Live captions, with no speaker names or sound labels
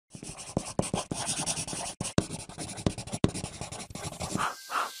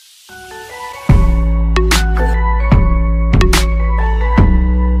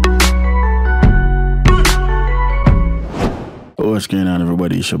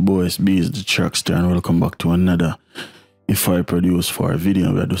Everybody, it's your boy Itz-Beez-Da TrackStar, and welcome back to another If I Produce for a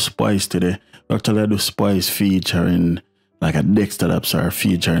video. We do Spice today. Actually, I do Spice featuring like a TrackStar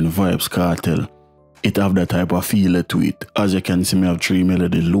featuring Vybz Kartel. It have that type of feel to it. As you can see, me have 3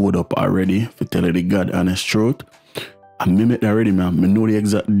 melodies load up already. If you tell you the God honest truth, and me make that already, man. I know the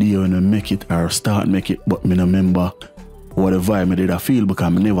exact day when I make it or start make it, but me no remember what the vibe I did I feel because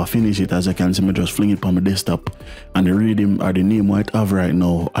I never finish it. As you can see, me just fling it on my desktop, and the rhythm or the name what it have right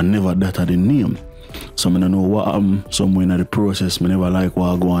now, I never that the name. So I don't know what happened somewhere in the process. I never like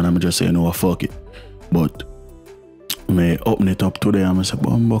what I go on, and I just say, no, fuck it. But me open it up today and I say,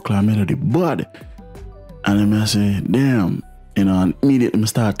 Bumbuckler melody bad. And then I say, damn, you know, and immediately I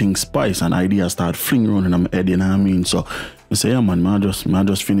start thinking Spice and ideas start flinging around in my head, you know what I mean? So I say, yeah man, I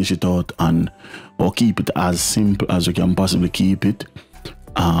just finish it out and or keep it as simple as you can possibly keep it.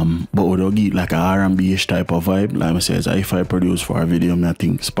 But we don't get like a R&B-ish type of vibe. Like I say, if I produce for a video, I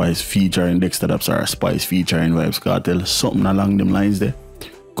think Spice featuring TrackStar or Spice featuring Vybz Kartel, something along them lines there.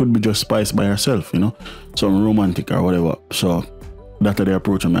 Could be just Spice by herself, you know, something romantic or whatever. So that's the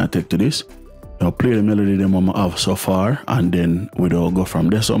approach I take to this. I'll play the melody them I have so far, and then we'll go from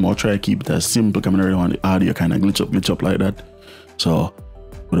there. So I'm gonna try to keep it as simple because I don't want the audio kind of glitch up like that. So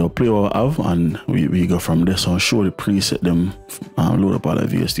we'll play what I have and we go from there. So I'll show the preset them, load up all the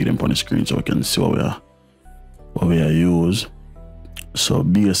VST them on the screen so we can see what we are use. So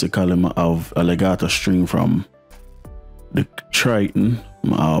basically I have a legato string from the Triton,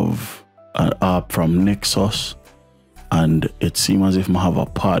 I have an harp from Nexus, and it seems as if I have a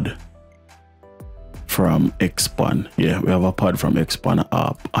pad from Expand. Yeah, we have a pad from Expand, a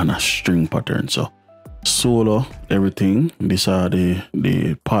harp and a string pattern. So solo everything. These are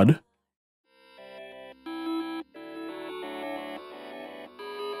the pad.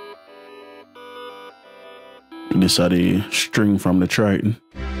 These are the string from the Triton.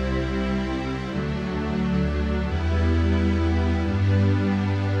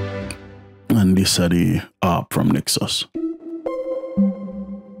 And these are the harp from Nexus.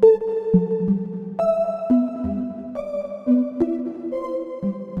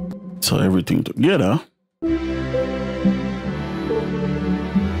 So everything together.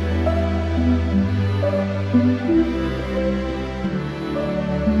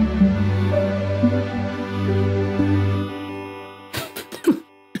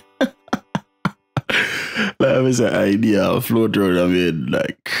 That was an idea float around I mean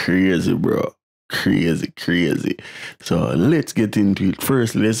like crazy, bro. Crazy. So let's get into it.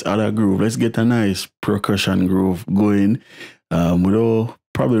 First, let's add a groove. Let's get a nice percussion groove going. We'll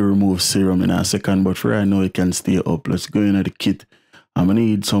probably remove serum in a second, but for right now it can stay up. Let's go into the kit. I'm gonna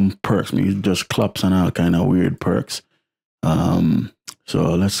need some perks. Maybe just claps and all kind of weird perks.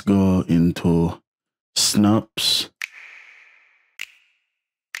 So let's go into snaps.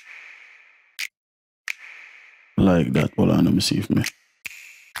 Like that. Hold on, let me see if me.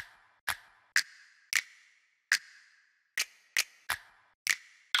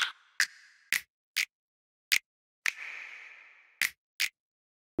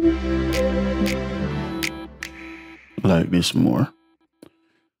 Like this more.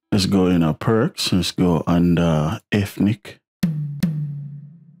 Let's go in our perks. Let's go under ethnic.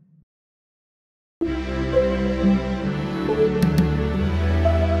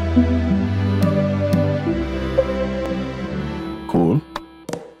 Cool.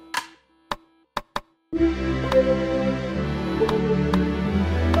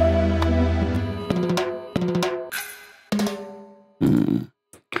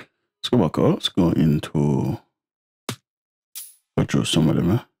 Let's go back out. Let's go into go through some of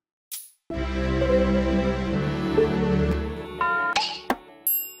them.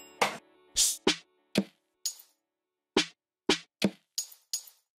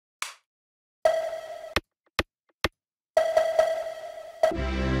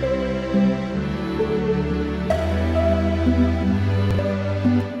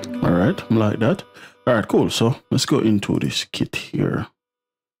 All right, like that. All right, cool. So let's go into this kit here.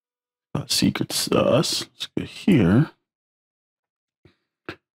 Secret sauce. Let's go here.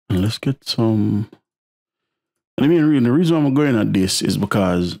 And let's get some. I mean, the reason I'm going at this is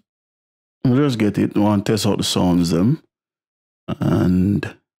because I'll just get it. I want to test out the sounds them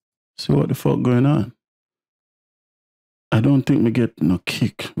and see what the fuck going on. I don't think we get no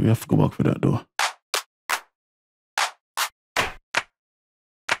kick. We have to go back for that though.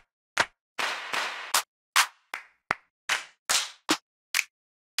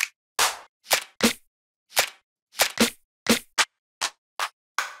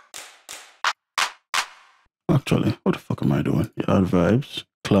 Actually, what the fuck am I doing? Yeah, add vibes,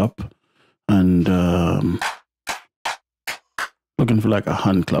 clap, and Looking for like a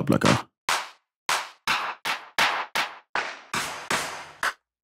hand clap, like a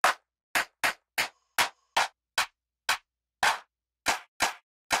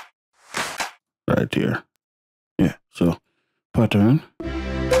right here. Yeah, so pattern.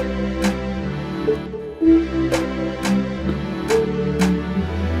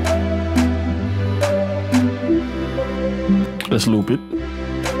 Let's loop it.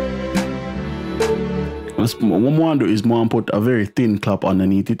 What I want to do is more put a very thin clap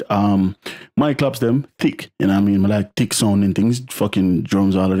underneath it. My claps them thick, you know what I mean? I like thick sounding things, fucking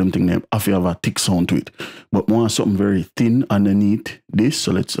drums, all of them things. I feel have a thick sound to it. But I want something very thin underneath this.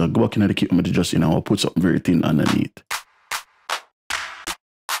 So let's go back into the equipment to just, you know, I'll put something very thin underneath.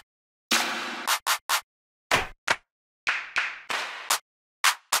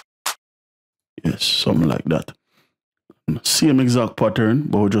 Yes, something like that. Same exact pattern,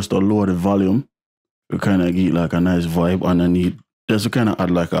 but we just lower the volume. We kind of get like a nice vibe underneath. Just to kind of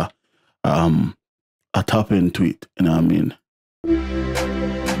add like a top end to it, you know what I mean?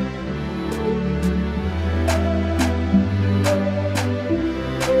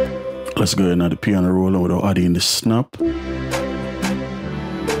 Let's go into the piano roller without adding the snap.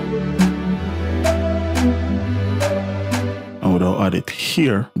 And without add it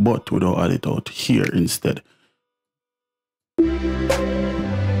here, but without add it out here instead.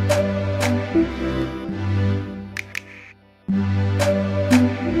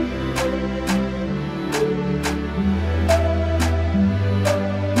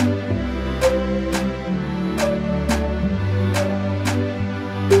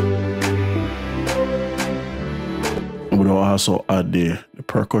 Also add the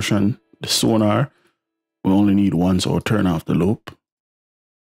percussion, the sonar. We only need one, so I'll turn off the loop.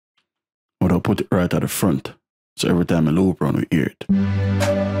 But I'll put it right at the front. So every time I loop run, we hear it.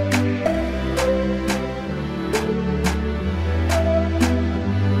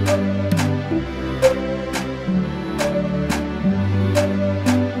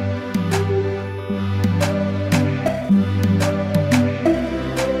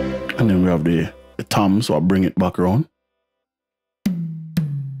 And then we have the tom, so I'll bring it back around.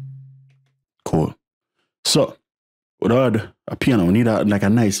 Cool. So, without a piano, we need like a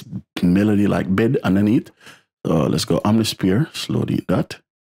nice melody like bed underneath. So let's go Omnisphere, slowly that.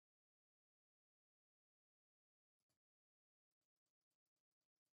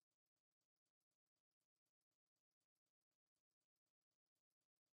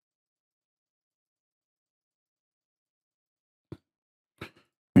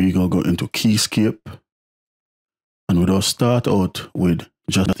 We gonna go into Keyscape. And we'll start out with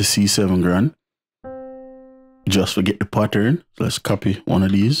just the C7 grand. Just forget the pattern. So let's copy one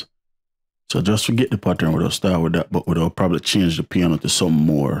of these. So just forget the pattern. We'll start with that, but we'll probably change the piano to some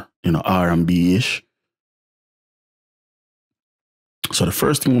more, you know, R&B-ish. So the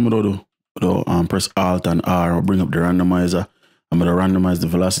first thing I'm gonna do, we'll press Alt and R. I'll bring up the randomizer. I'm gonna randomize the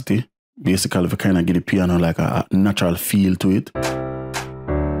velocity. Basically, if I kind of get the piano like a natural feel to it.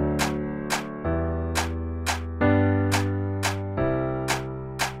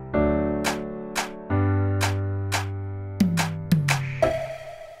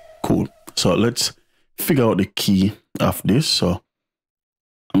 So let's figure out the key of this. So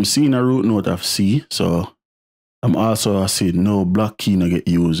I'm seeing a root note of C. So I'm also I see no black key not get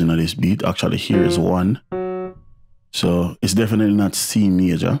used in this beat. Actually, here is one. So it's definitely not C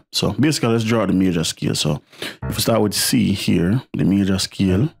major. So basically, let's draw the major scale. So if we start with C here, the major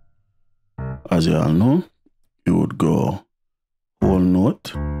scale, as you all know, you would go whole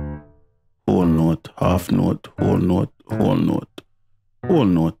note, half note, whole note, whole note, whole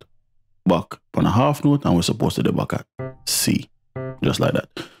note. Back on a half note, and we're supposed to do back at C, just like that.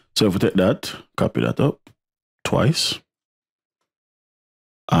 So if we take that, copy that up twice,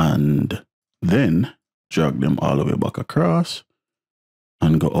 and then drag them all the way back across,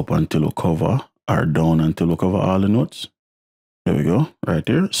 and go up until we cover, or down until we cover all the notes. There we go, right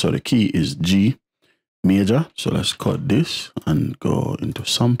here. So the key is G major. So let's cut this and go into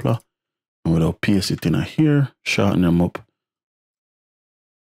sampler, and we'll paste it in here, shorten them up.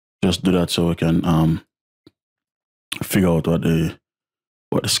 Just do that so we can figure out what the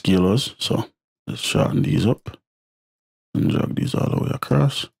scale is. So let's shorten these up and drag these all the way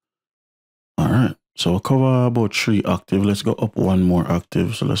across. All right. So we'll cover about 3 octaves. Let's go up one more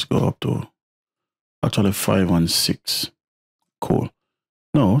octave. So let's go up to actually 5 and 6. Cool.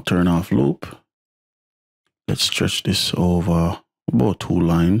 Now turn off loop. Let's stretch this over about 2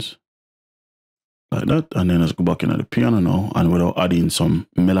 lines. Like that, and then let's go back into the piano now, and without adding some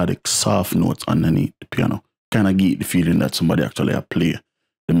melodic soft notes underneath the piano, kind of get the feeling that somebody actually play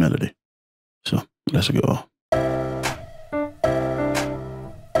the melody. So let's go.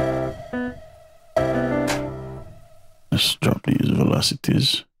 Let's drop these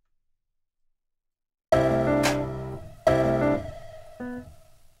velocities.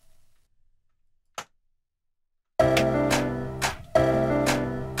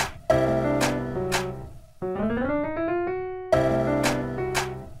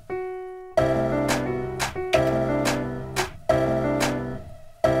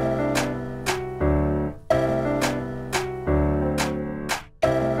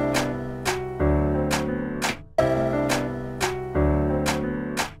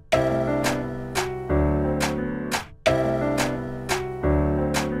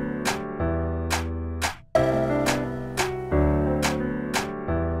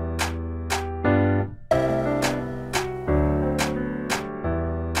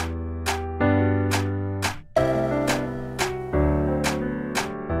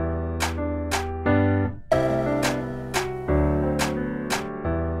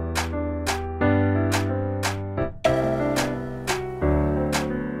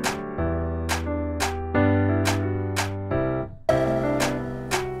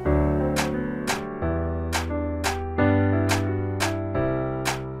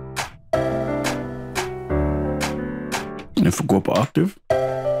 And if we go up an octave,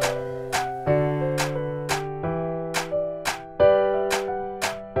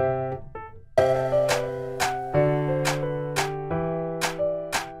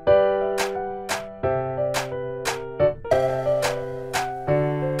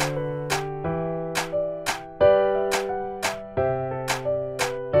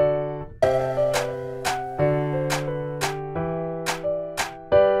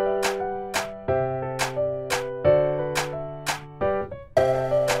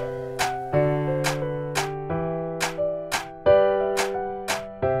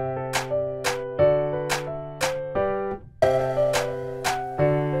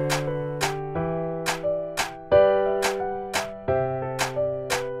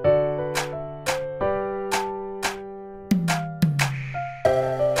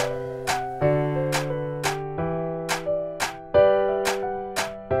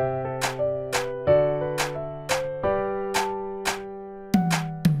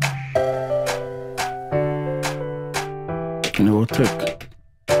 and it will click.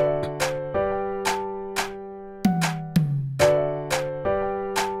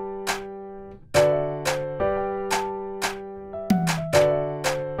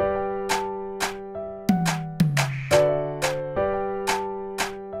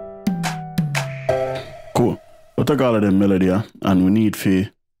 Cool. We'll take all of them melody and we need to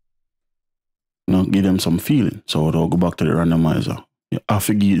give them some feeling. So we'll go back to the randomizer. You have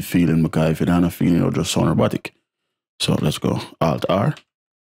to give it feeling because if you don't have a feeling, it'll just sound robotic. So let's go Alt R,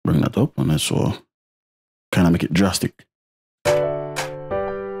 bring that up, and let's kind of make it drastic.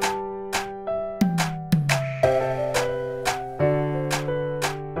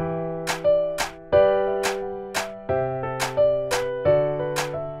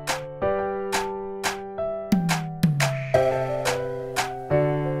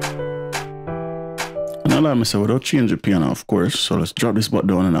 And like I said, without changing the piano, of course. So let's drop this button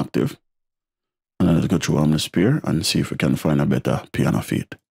down an octave. And then let's go through on the spear and see if we can find a better piano feed.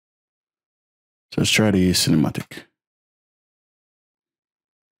 So let's try the cinematic.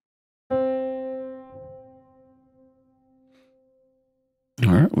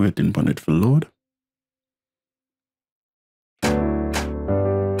 Alright, waiting for it to load.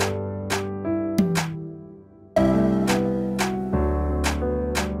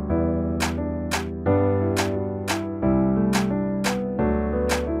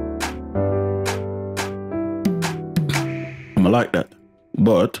 I like that,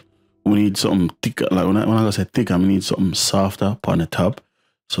 but we need something thicker. Like when I say thicker, we need something softer on the top.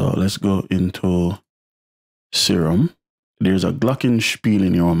 So let's go into Serum. There's a Glockenspiel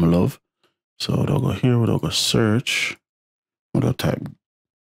in here, my love. So we'll go here, we'll go search. We'll type,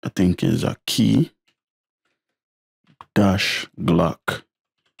 I think is a key dash Glock.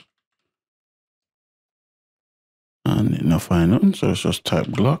 And not find nothing, so let's just type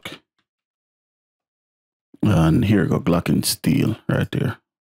Glock. And here we go, Glockenspiel right there.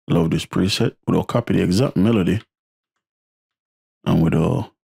 Love this preset. We'll copy the exact melody and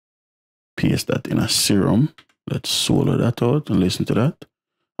we'll paste that in a Serum. Let's solo that out and listen to that.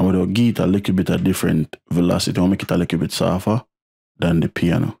 And we'll give it a little bit of different velocity. We'll make it a little bit softer than the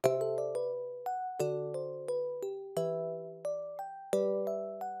piano.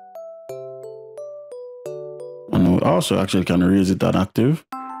 And we also actually can raise it an octave.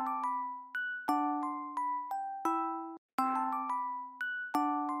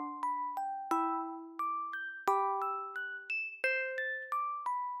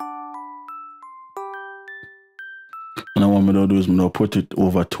 And what I'm gonna do is I'm gonna put it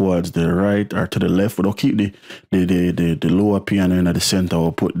over towards the right or to the left, but I'll keep the lower piano in the center.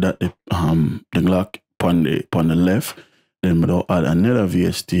 I'll put that the Glock on the left. Then I'll add another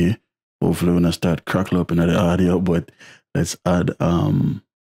VST. Hopefully when I start crackling up in the audio, but let's add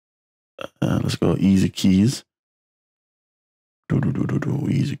let's go easy keys.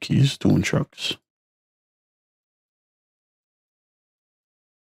 Easy keys, tune tracks.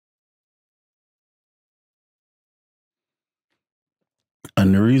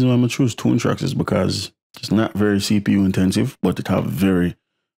 And the reason why I'm gonna choose tune tracks is because it's not very CPU intensive, but it have very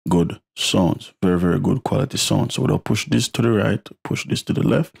good sounds, very, very good quality sounds. So we'll push this to the right, push this to the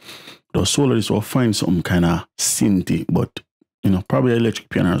left. We'll solo this, we'll find something kind of synthy, but you know, probably electric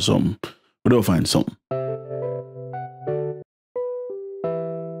piano or something. We'll find something.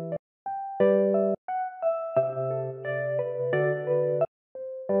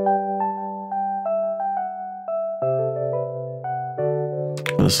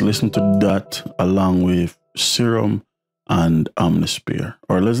 Let's listen to that along with Serum and Omnisphere.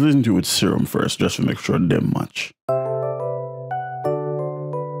 Or let's listen to it with Serum first, just to make sure they match.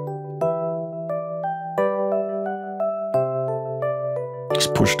 Let's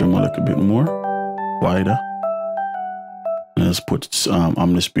push them a little bit more, wider. And let's put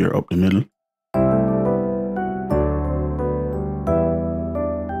Omnisphere up the middle.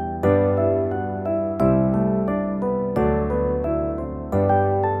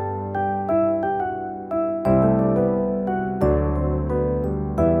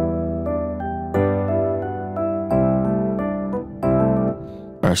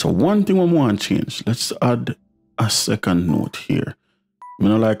 So one thing we want to change, let's add a second note here. I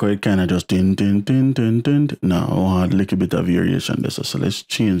don't like how it kind of just tin. Now I want a little bit of variation there. So let's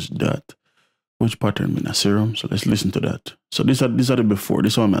change that. Which pattern in a Serum? So let's listen to that. So these are the before.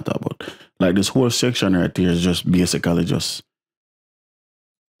 This one I'm talking about. Like this whole section right here is just basically just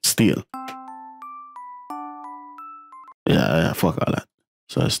steel. Yeah, fuck all that.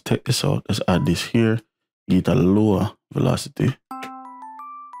 So let's take this out. Let's add this here. Get a lower velocity.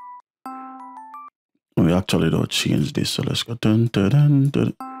 We actually don't change this, so let's go dun, dun, dun,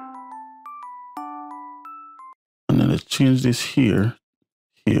 dun. And then let's change this here.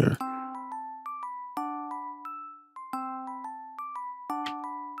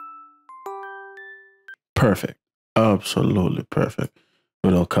 Perfect, absolutely perfect.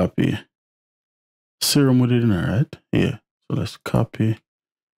 We'll copy Serum with it in there, right? Yeah. So let's copy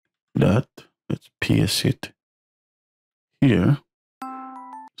that. Let's paste it here.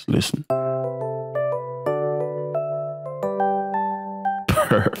 Let's listen.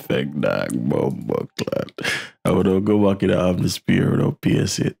 Perfect, dog. Bumbo clad. I would go back in the Omnisphere without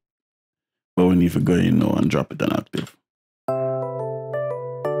PS it. But we need to go in now and drop it on octave.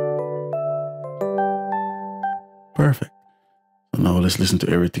 Perfect. So now let's listen to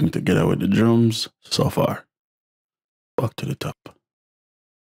everything together with the drums so far. Back to the top.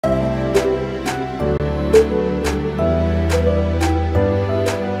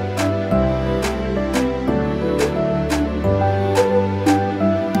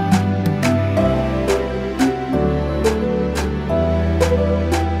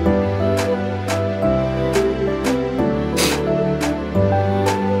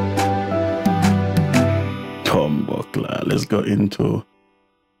 Let's go into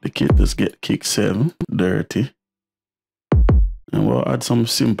the kit. Let's get kick 7, dirty. And we'll add some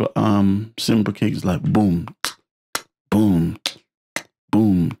simple kicks like boom, boom,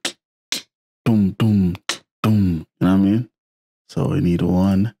 boom, boom, boom, boom. You know what I mean? So we need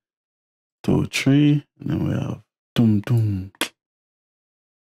 1, 2, 3, and then we have boom, boom.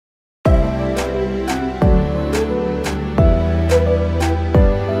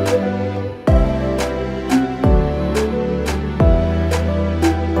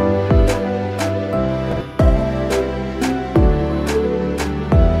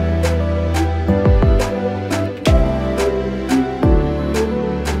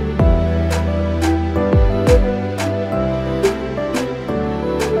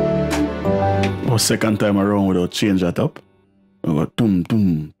 Second time around without change that up. We go boom,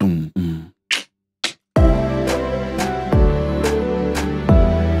 boom, boom, boom.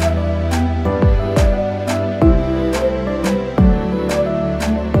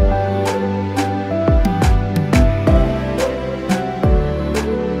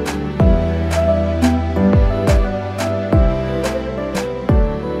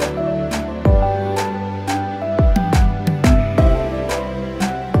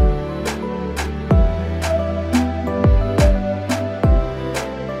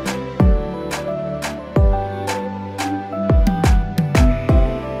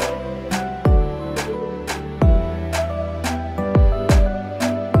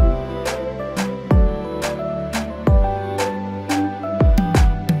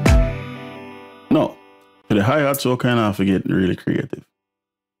 the hi-hat, so kind of get really creative.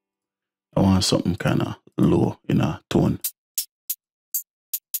 I want something kind of low in a tone.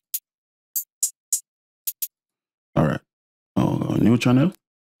 All right. Oh, new channel.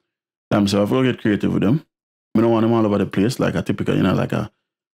 So if we get creative with them, we don't want them all over the place, like a typical, you know, like a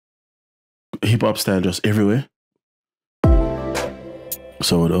hip-hop style just everywhere.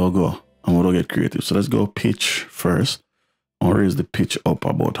 So we'll go and we'll get creative. So let's go pitch first. I'll raise the pitch up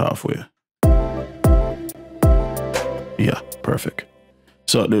about halfway. Yeah, perfect.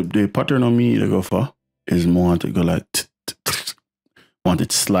 So the pattern on me to go for is more want to go like want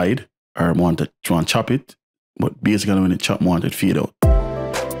it slide or want to chop it, but basically when it chop, want it fade out.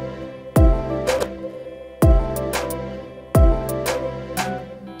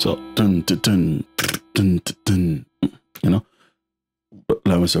 So dun, dun, dun, dun, dun, dun, you know. But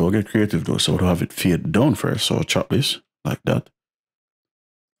like I said, we'll get creative though. So we'll have it fade down first. So I'll chop this like that.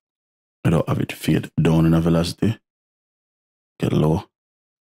 I'll have it fade down in a velocity. Get low.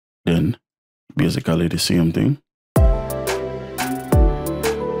 Then basically the same thing.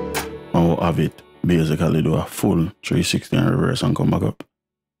 And we'll have it basically do a full 360 and reverse and come back up.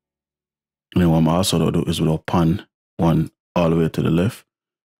 And then what I'm also do is we'll pan one all the way to the left,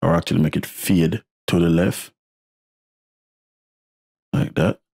 or actually make it fade to the left. Like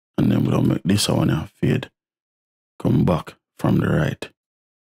that. And then we'll make this one fade come back from the right.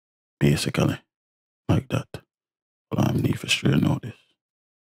 Basically. Like that. Well, I need to straighten out this.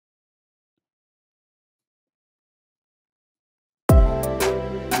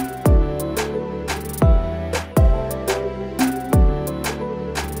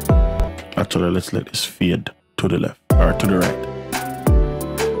 Actually, let's let this fade to the left or to the right.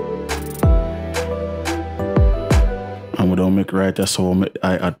 And we don't make right, that's how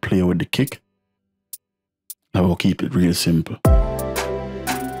I add play with the kick. I will keep it real simple.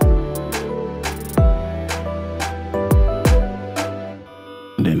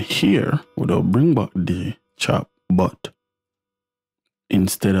 And then here, we'll bring back the chop, but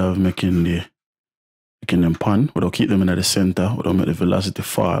instead of making them pan, we'll keep them in the center, we'll make the velocity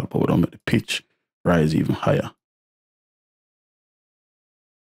fall, but we'll make the pitch rise even higher.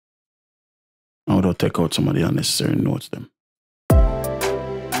 And we'll take out some of the unnecessary notes them.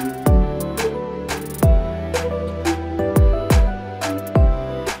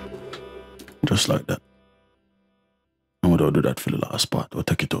 Just like that. And we'll do that for the last part. We'll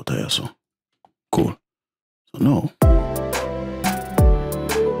take it out here, so cool. So now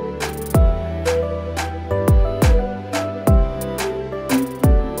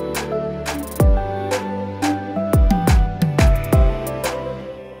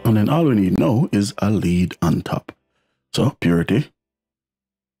and then all we need now is a lead on top. So purity.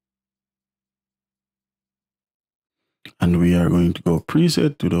 And we are going to go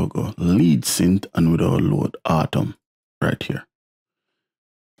preset, we'll go lead synth, and we'll load atom right here.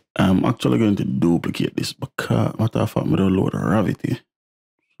 I'm actually going to duplicate this because matter of fact, we'll load Gravity.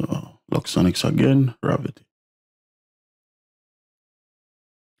 So Luxonics again, Gravity.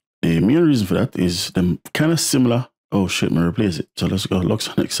 The main reason for that is them kind of similar. Oh shit, me replace it. So let's go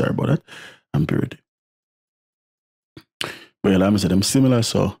Luxonics, sorry about that, and Purity. But yeah, like I said, them similar,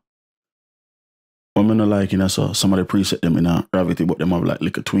 so what I don't like, you know, so somebody preset them in a Gravity, but them have like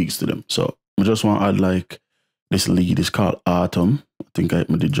little tweaks to them. So I just want to add like this lead is called Atom. I think I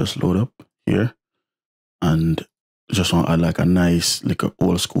did just load up here. And just want to add like a nice, like a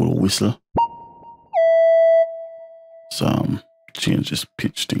old school whistle. So change this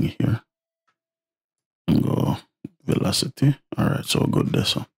pitch thing here. And go velocity. All right, so good there.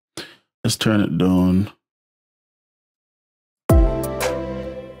 So let's turn it down.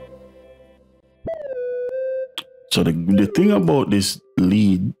 So the thing about this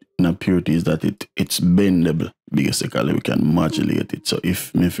lead in Purity is that it's bendable. Basically, we can modulate it. So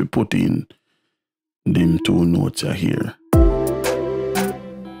if we put in them two notes here,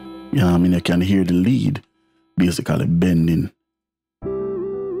 yeah, I mean, I can hear the lead basically bending. You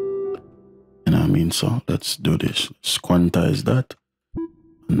know what I mean? So let's do this. Let's quantize that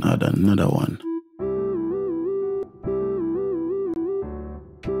and add another one.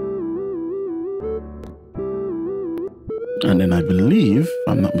 And then I believe, if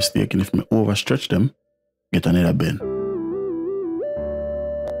I'm not mistaken, if I overstretch them, get another bend.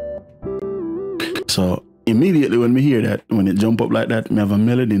 So immediately when we hear that, when it jump up like that, we have a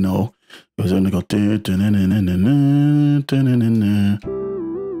melody now. It was only go like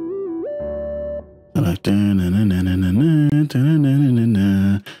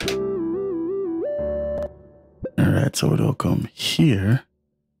alright, so it'll come here,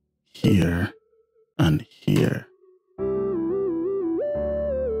 here, and here.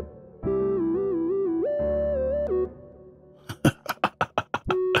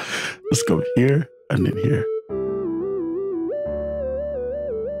 Let's go here and then here.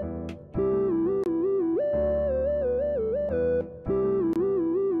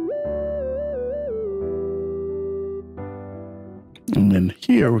 And then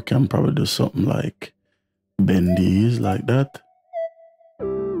here we can probably do something like bend these like that.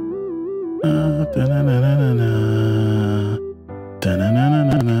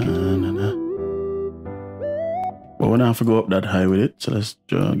 But we don't have to go up that high with it, so let's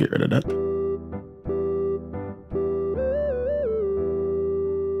get rid of that.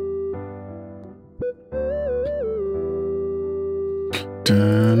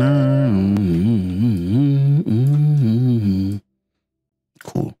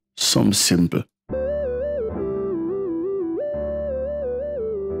 Cool. Some simple.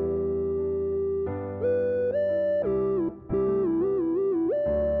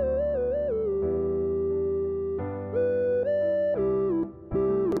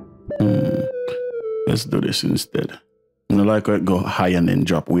 Let's do this instead. I like how it go high and then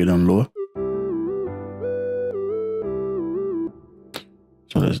drop way down low.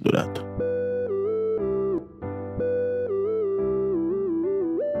 So let's do that.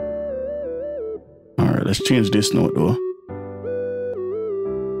 Alright, let's change this note though.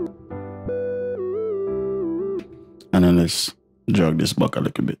 And then let's drag this back a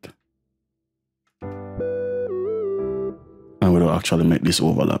little bit. And we'll actually make this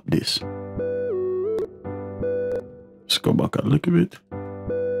overlap this. Let's go back a little bit.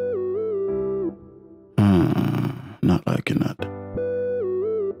 Not liking that.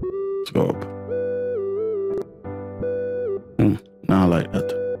 Let's go up. Not like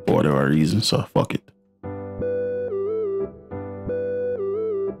that. For whatever reason, so fuck it.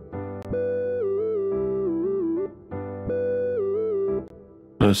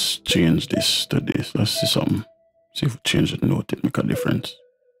 Let's change this to this. Let's see something. See if we change the note, it make a difference.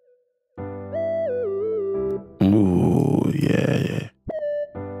 Oh, yeah.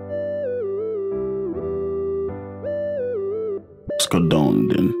 Let's go down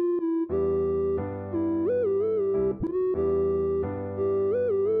then.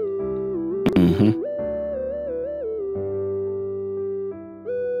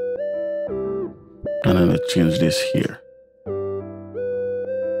 And then let's change this here.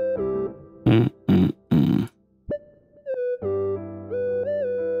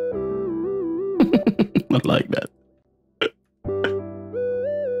 Not like that.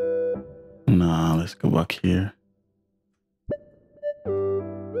 Nah, let's go back here.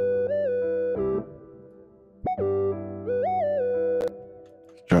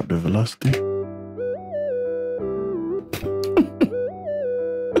 Drop the velocity.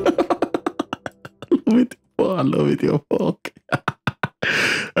 Love it. Oh, I love it, yo, fuck.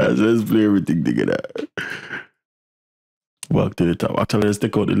 Alright, so let's play everything together. Back to the top. Actually, let's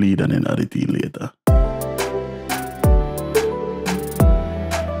take out the lead and then add it in later.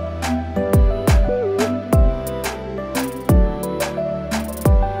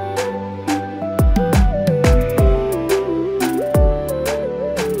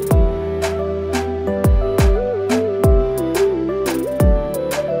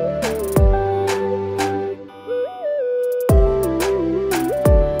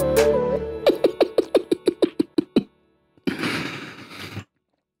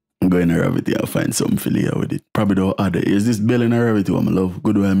 Go in a Rarity, I'll find something familiar with it. Probably don't add it. Is this bell in a Rarity one I love?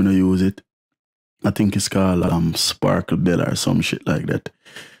 Good way I'm gonna use it. I think it's called Sparkle Bell or some shit like that.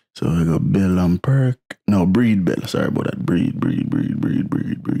 So I got Bell and Perk. No, Breed Bell. Sorry about that. Breed.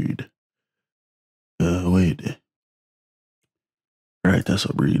 Wait. Right, that's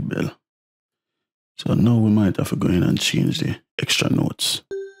a Breed Bell. So now we might have to go in and change the extra notes.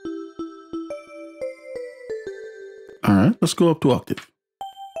 Alright, let's go up to octave.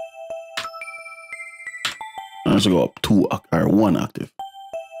 Let's go up 1 octave.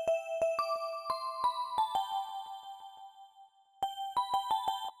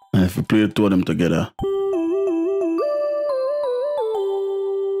 And if we play 2 of them together,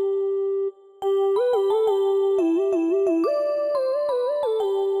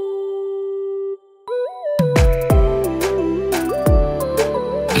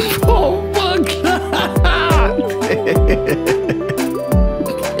 oh my God!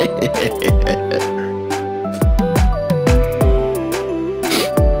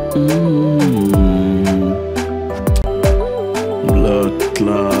 Blood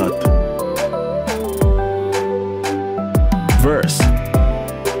clot. Verse.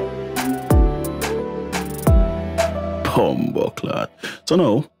 Bumbo clot. So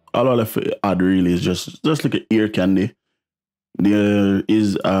now, all I left to add really is just like an ear candy. There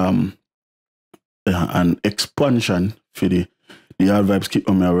is an expansion for the the hard vibes kit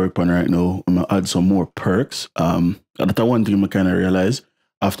on I work on right now. I'm gonna add some more perks. That's one thing I kind of realize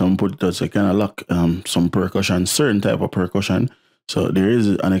after I put it out, so I kind of lock some percussion, certain type of percussion. So there is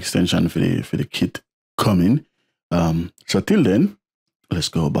an extension for the kit coming. So till then, let's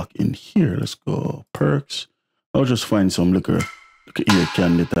go back in here. Let's go perks. I'll just find some liquor, ear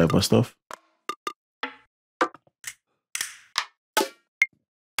candy type of stuff.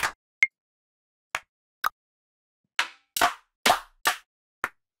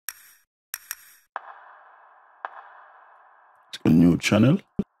 Let's go new channel.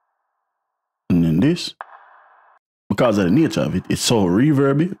 And then this. Because of the nature of it, it's so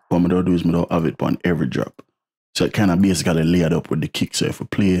reverby. What I'm gonna do is I'm gonna have it on every drop. So it kind of basically layered up with the kick. So if we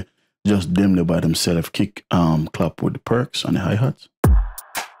play just them by themselves, kick, clap with the perks and the hi-hats.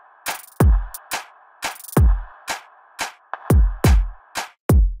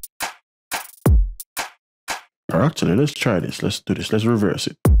 Or actually, let's try this. Let's do this. Let's reverse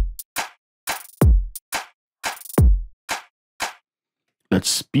it. Let's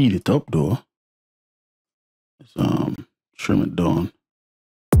speed it up though. Let's trim it down.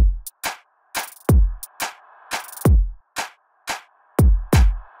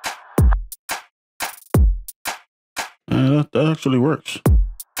 That actually works.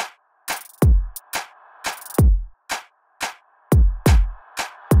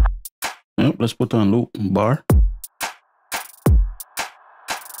 Yep, let's put on loop bar.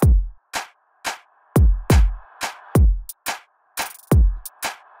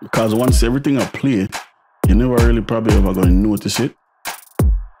 Because once everything I play, you never really probably ever going to notice it.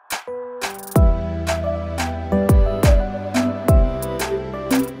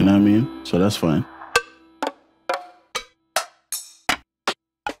 You know what I mean? So that's fine.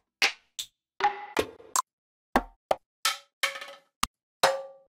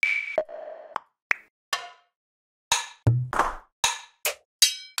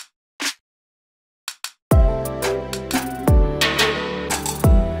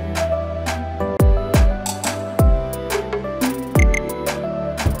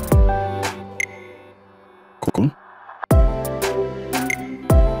 Cool.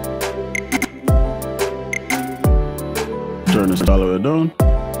 Turn this all the way down.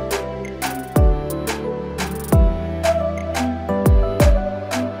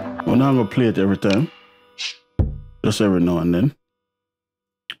 Well, now I'm gonna play it every time, just every now and then.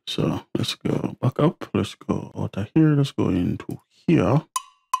 So let's go back up. Let's go out of here. Let's go into here.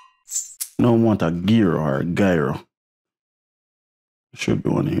 Now I want a gear or a gyro. There should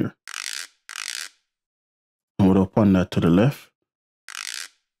be one here. I would have put that to the left.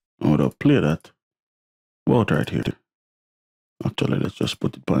 I would have played that about right here. Actually, let's just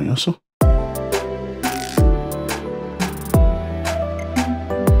put it on here. So.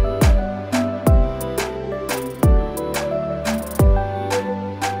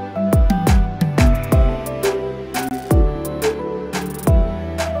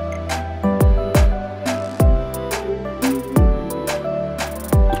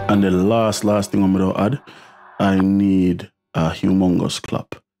 And the last thing I'm going to add, I need a humongous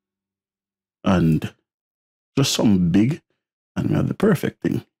clap. And just something big, and we have the perfect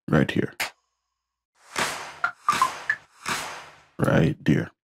thing right here. Right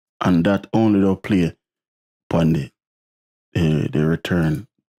there. And that only will play upon the return,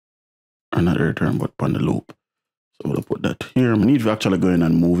 or not the return, but upon the loop. So we'll put that here. I need to actually go in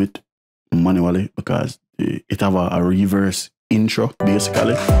and move it manually because it have a reverse intro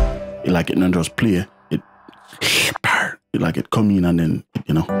basically. Like it not just play, it like it come in and then,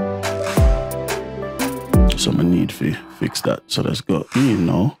 you know. So I need to fix that. So let's go in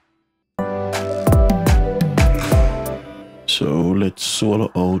now. So let's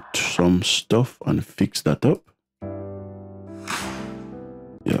solo out some stuff and fix that up.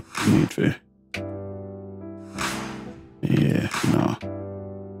 Yeah, need to. Yeah, no.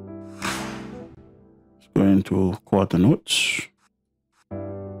 Let's go into quarter notes.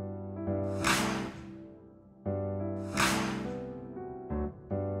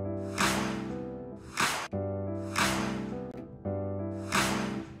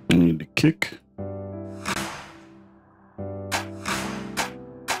 I need the kick.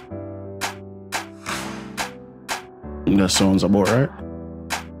 That sounds about right.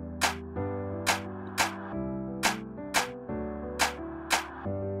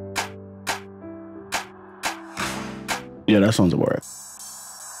 Yeah, that sounds about right.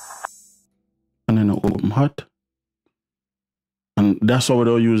 And then I'll open hot. And that's how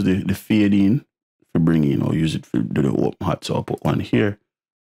I'll use the fade in for bringing in. I'll use it for the open hot. So I'll put one here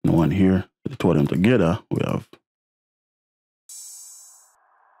and one here. The two of them together, we have.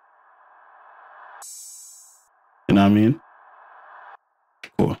 You know what I mean?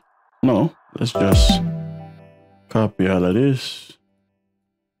 Cool. No, let's just copy all of this.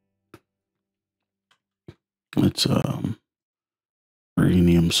 Let's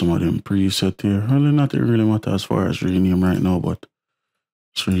rename some of them preset here. Well, not really matter as far as rename right now, but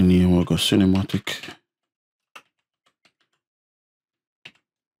let's rename. We'll go cinematic.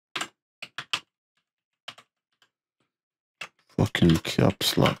 Fucking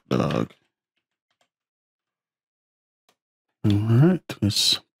caps lock, dog. Alright,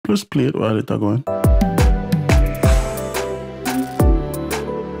 let's play it while it's going.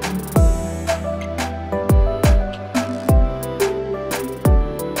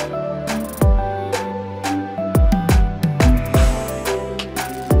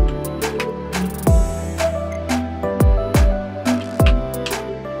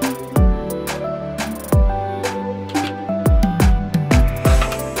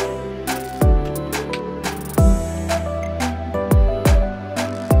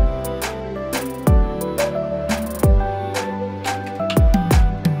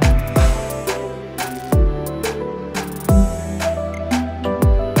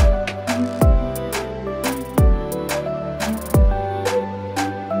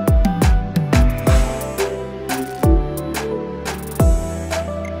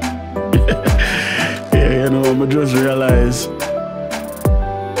 I just realized.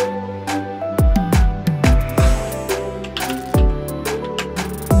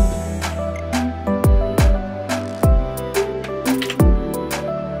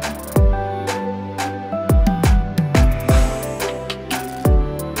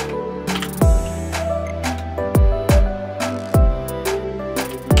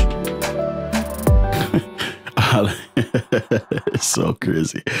 It's so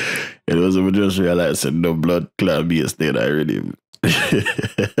crazy. It was I just realized that no blood clot bass there I Riddim.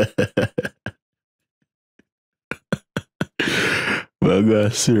 But I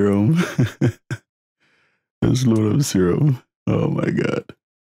got serum. Let's load up serum. Oh my god.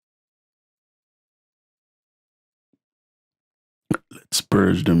 Let's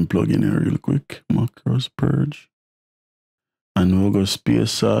purge them plugin here real quick. Macros purge. And we'll go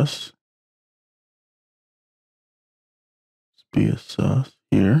space sauce. Space sauce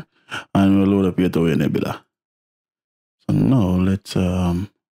here. And we'll load up here to Nebula. So now let's oh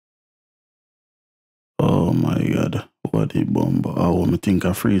my god. What a bomb. Oh, I think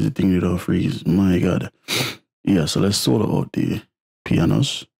I freeze the thing without freeze. My god. Yeah, so let's solo out the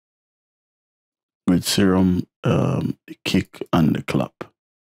pianos with serum, the kick and the clap.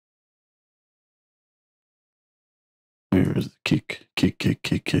 Where's the kick?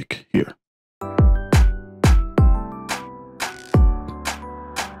 Kick here.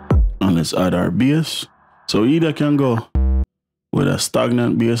 And let's add our bass. So either can go with a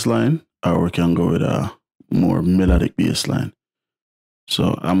stagnant bass line or we can go with a more melodic bass line.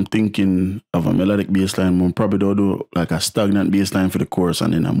 So I'm thinking of a melodic bass line. We'll probably do like a stagnant bass line for the chorus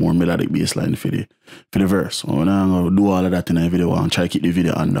and then a more melodic bass line for the verse. So I'm gonna do all of that in a video and try to keep the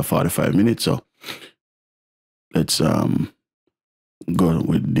video under 45 minutes. So let's go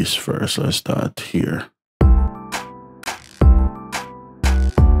with this first. Let's start here.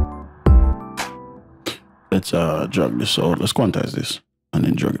 Let's drag this out. Let's quantize this and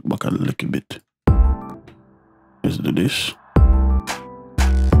then drag it back a little bit. Let's do this.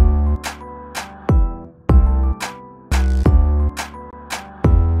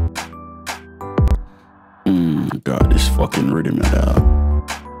 God, this fucking rhythm, dog.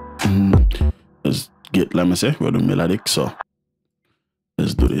 Let's get, let me say, we'll do melodic. So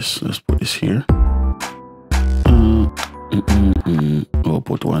let's do this. Let's put this here. We'll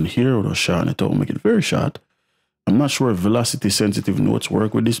put one here. We'll shorten it out, make it very short. I'm not sure if velocity sensitive notes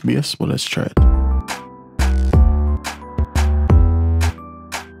work with this bass, but let's try it.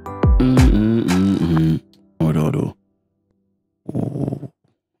 What do I do? Oh,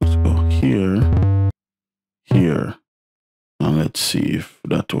 let's go here. Here. And let's see if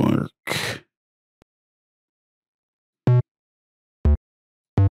that works.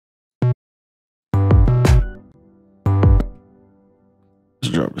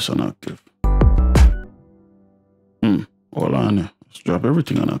 Let's drop this on octave. Hold on here. Let's drop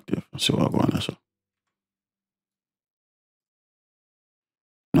everything on octave and see what going on. So.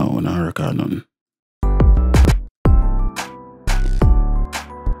 No, we're not recording nothing.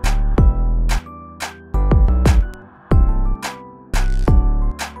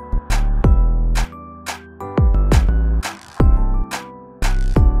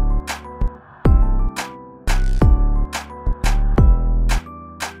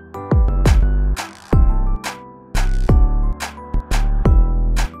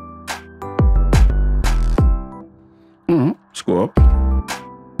 Let's go up.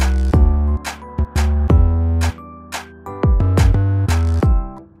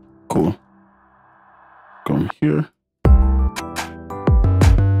 here.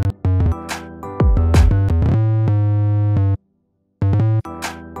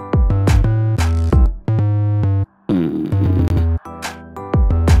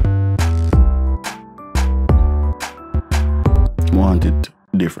 Want it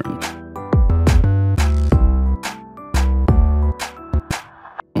different.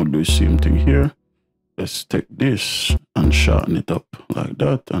 I'll do the same thing here. Let's take this and shorten it up like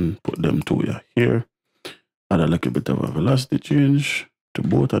that and put them two here. Add a little bit of a velocity change to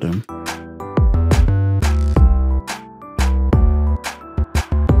both of them.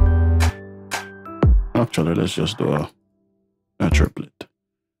 Actually, let's just do a triplet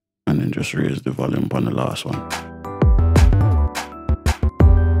and then just raise the volume on the last one.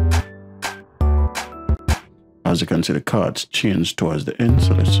 As you can see, the chords change towards the end,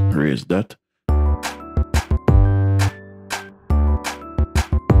 so let's raise that.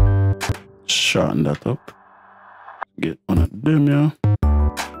 Shorten that up. Get one of them, yeah.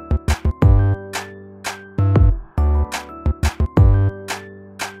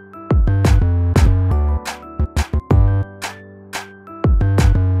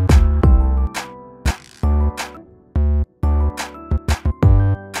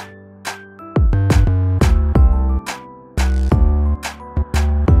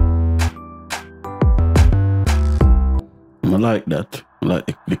 I like that. I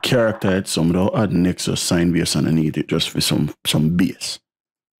like the character it's some without adding extra sine bass underneath it, just for some bass.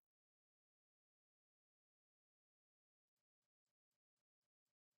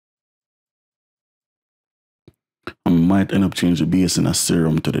 I might end up changing the bass in a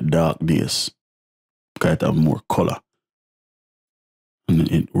serum to the dark bass, because it have more color.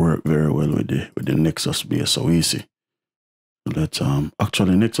 And it worked very well with the Nexus bass, so easy. Let's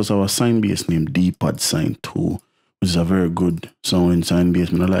actually Nexus have a sine bass named D-Pad Sine 2. Which is a very good sounding sine bass.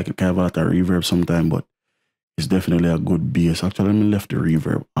 I don't like it, kind of a lot of reverb sometimes, but it's definitely a good bass. Actually, let me left the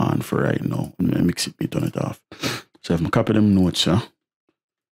reverb on for right now. Let me mix it, turn it off. So if I copy them notes, yeah.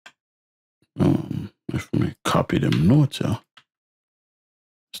 If I copy them notes, yeah.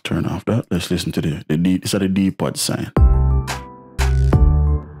 Let's turn off that. Let's listen to the D. It's at the D-Pad Sine.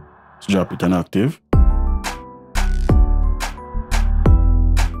 Let's drop it an octave.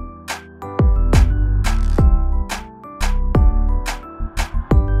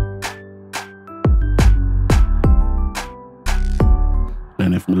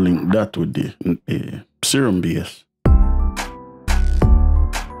 And if we link that with the serum bass,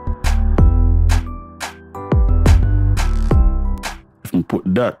 if we put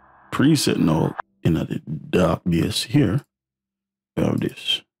that preset now in the dark bass here, we have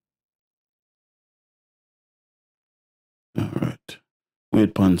this. All right.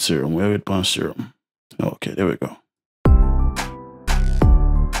 Wait pan serum. Wait pan serum. Okay, there we go.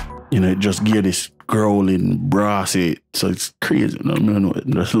 You know, it just get this growling, brassy, so it's crazy. No, I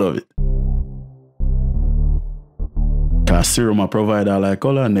just love it. Cause serum I provide all like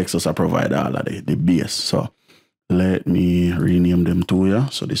color, Nexus I provide all of the bass. So let me rename them two, yeah.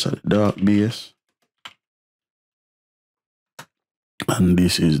 So this is the dark bass. And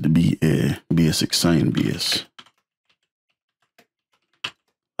this is the basic sine bass.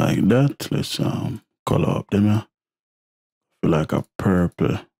 Like that. Let's color up them, yeah. Feel like a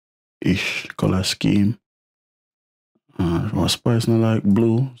purple-ish color scheme. My spice not like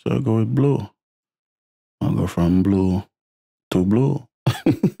blue, so I go with blue. I'll go from blue to blue.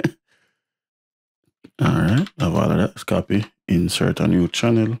 Alright, have all of that. Let's copy, insert a new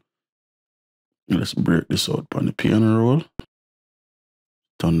channel. Let's break this out on the piano roll.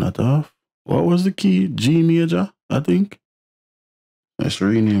 Turn that off. What was the key? G major, I think. Let's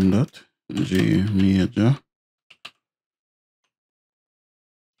rename that. G major.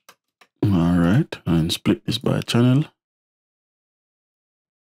 Alright, and split this by channel.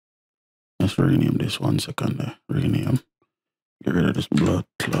 Let's rename this 1 second there. Rename. Get rid of this blood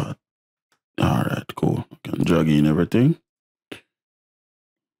clot. Alright, cool. I can drag in everything.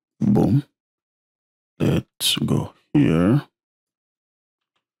 Boom. Let's go here.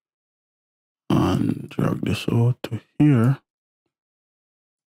 And drag this out to here.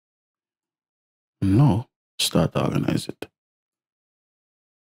 Now, start to organize it.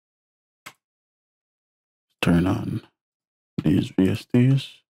 Turn on these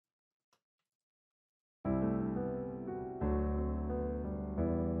VSTs.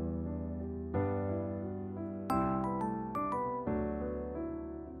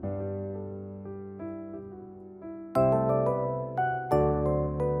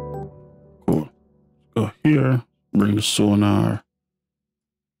 Cool. Go here, bring the sonar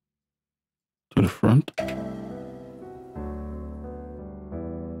to the front.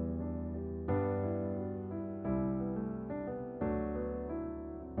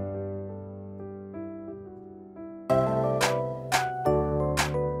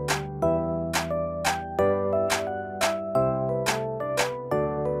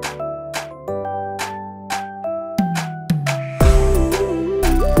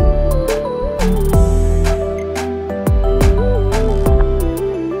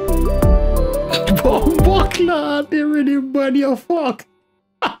 Clad, they really bad your fuck.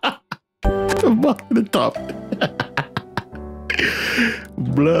 Back to the top.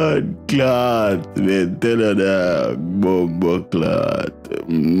 Blood clot, man. Tell her that. Bomba clot.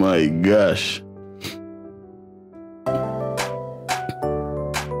 My gosh.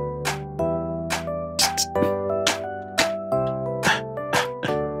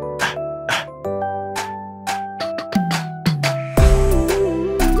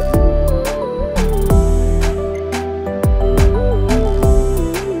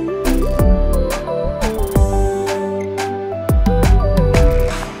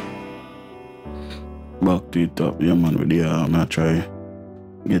 Back to the top, yeah man, with the arm. I try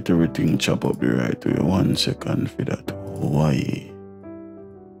get everything chop up the right way. 1 second for that. Why?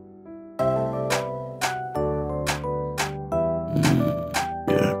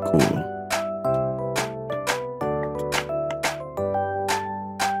 Yeah, cool.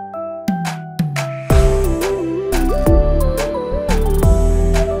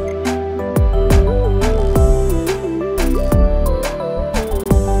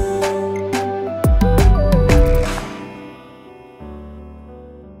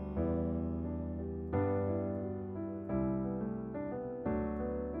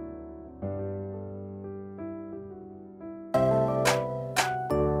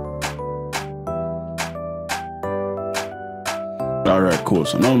 Alright, cool.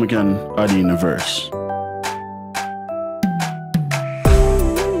 So now we can add in a verse.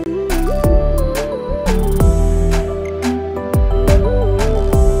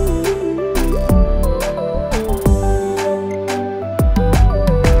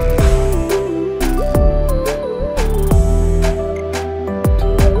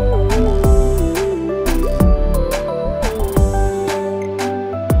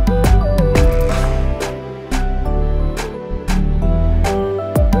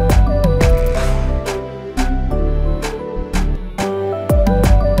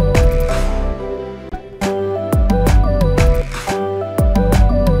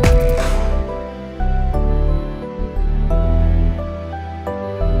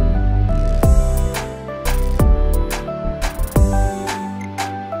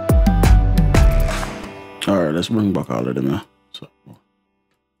 Alright, let's bring back all of them, yeah. So,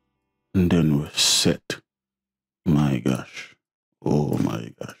 and then we're set. My gosh. Oh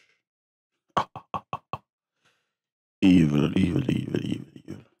my gosh. Evil, evil, evil, evil,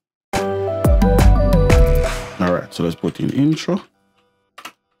 evil. Alright, so let's put in intro.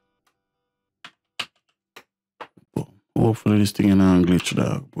 Boom. Hopefully this thing in a glitch,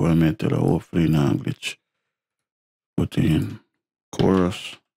 dog. Boy, I meant it, hopefully in a glitch. Put in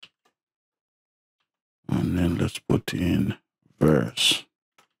chorus. And then let's put in verse.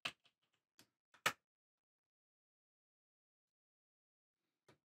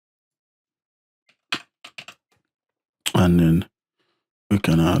 And then we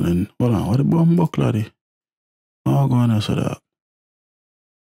can add in, hold on, what the bumbo clady? Oh, go on, I said that.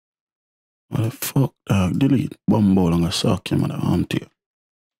 What the fuck, dog? Delete bumbo long a sock, you mother, auntie.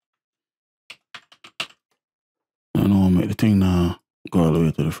 I know, make the thing now go all the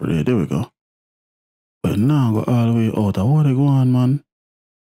way to the Friday. There we go. But now go all the way out. What they go on, man?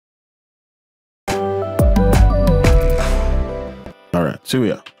 Alright, see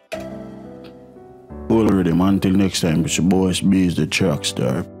we are. All Riddim. Until next time, it's your boy Itz-Beez-Da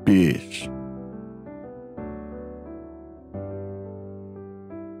TrackStar. Peace.